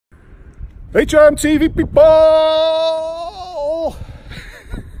HMTV people!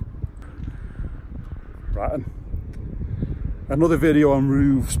 Right, and another video on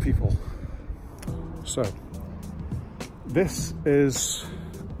roofs, people. So, this is,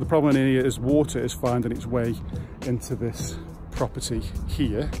 the problem in here is water is finding its way into this property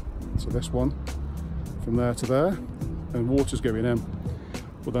here. So this one, from there to there, and water's going in.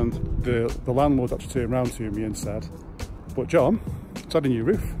 But then the landlord actually turned around to me and said, but John, it's had a new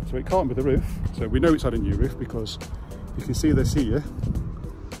roof, so it can't be the roof. So we know it's had a new roof because you can see this here.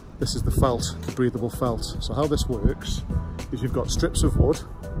 This is the felt, the breathable felt. So how this works is you've got strips of wood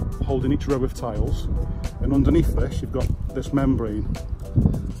holding each row of tiles, and underneath this you've got this membrane.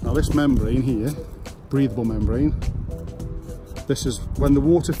 Now this membrane here, breathable membrane, this is when the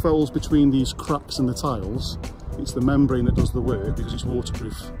water falls between these cracks in the tiles, it's the membrane that does the work because it's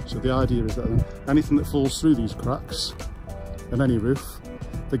waterproof. So the idea is that anything that falls through these cracks in any roof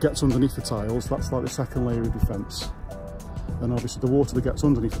that gets underneath the tiles, that's like the second layer of defence. And obviously the water that gets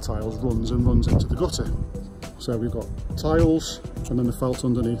underneath the tiles runs into the gutter. So we've got tiles and then the felt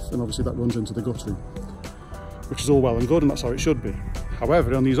underneath, and obviously that runs into the guttering, which is all well and good, and that's how it should be.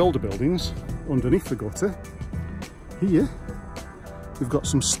 However, on these older buildings, underneath the gutter, here, we've got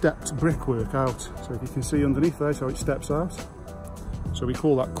some stepped brickwork out. So if you can see underneath there, how it steps out. So we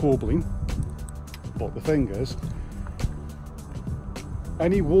call that corbelling. But the thing is,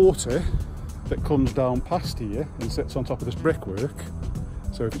 any water that comes down past here and sits on top of this brickwork,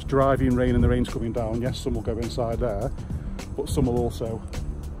 so if it's driving rain and the rain's coming down, yes, some will go inside there, but some will also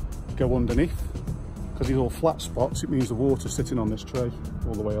go underneath. Because these are all flat spots, it means the water's sitting on this tray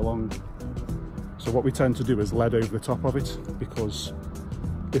all the way along. So what we tend to do is lead over the top of it, because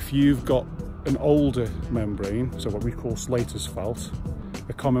if you've got an older membrane, so what we call Slater's felt,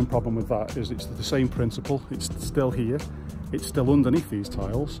 a common problem with that is it's the same principle. It's still here, it's still underneath these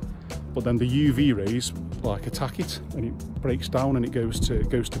tiles, but then the UV rays like attack it and it breaks down and it goes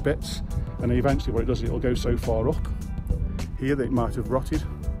to bits, and then eventually what it does is it'll go so far up here that it might have rotted.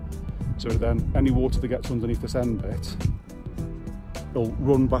 So then any water that gets underneath this end bit, it'll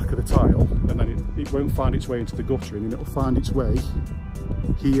run back of the tile, and then it won't find its way into the guttering, and it'll find its way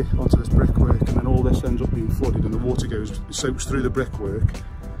here onto this brickwork, and then all this ends up being flooded, and the water soaks through the brickwork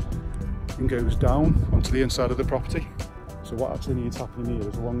and goes down onto the inside of the property. So what actually needs happening here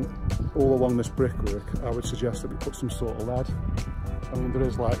is all along this brickwork, I would suggest that we put some sort of lead. I mean, there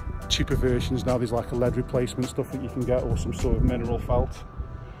is like cheaper versions now, there's like a lead replacement stuff that you can get, or some sort of mineral felt.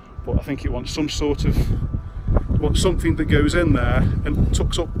 But I think it wants something that goes in there and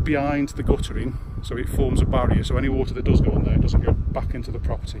tucks up behind the guttering, so it forms a barrier, so any water that does go in there doesn't go back into the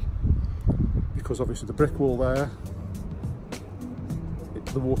property. Because obviously the brick wall there,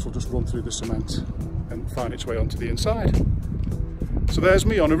 the water will just run through the cement and find its way onto the inside. So there's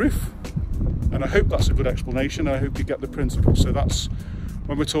me on a roof, and I hope that's a good explanation. I hope you get the principle. So that's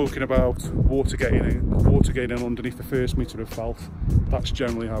when we're talking about water getting in underneath the first metre of felt, that's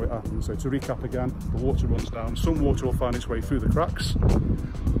generally how it happens. So to recap again, the water runs down, some water will find its way through the cracks.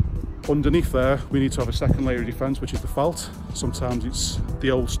 Underneath there, we need to have a second layer of defence, which is the felt. Sometimes it's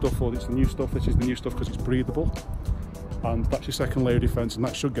the old stuff or it's the new stuff. This is the new stuff because it's breathable. And that's your second layer of defence, and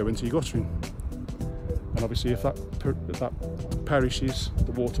that should go into your guttering. And obviously if that perishes,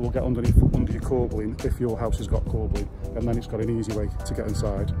 the water will get under your corbelling, if your house has got corbelling, and then it's got an easy way to get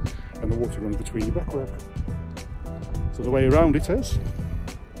inside, and the water runs between your brickwork. So the way around it is,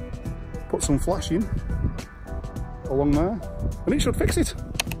 put some flashing along there, and it should fix it.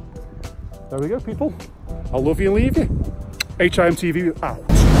 There we go, people. I'll love you and leave you. HIMTV out.